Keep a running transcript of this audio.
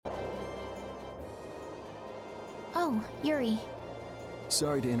Oh, Yuri.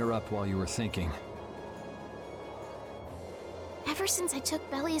 Sorry to interrupt while you were thinking. Ever since I took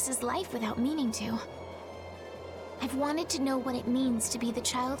Belius's life without meaning to, I've wanted to know what it means to be the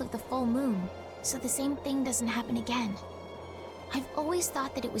child of the full moon, so the same thing doesn't happen again. I've always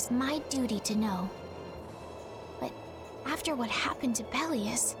thought that it was my duty to know. But after what happened to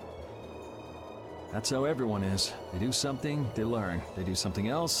Belius... That's how everyone is. They do something, they learn. They do something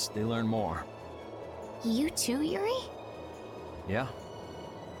else, they learn more. You too, Yuri? Yeah?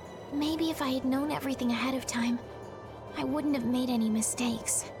 Maybe if I had known everything ahead of time, I wouldn't have made any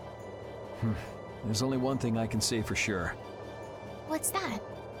mistakes. There's only one thing I can say for sure. What's that?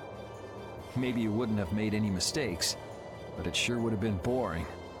 Maybe you wouldn't have made any mistakes, but it sure would have been boring.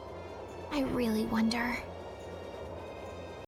 I really wonder.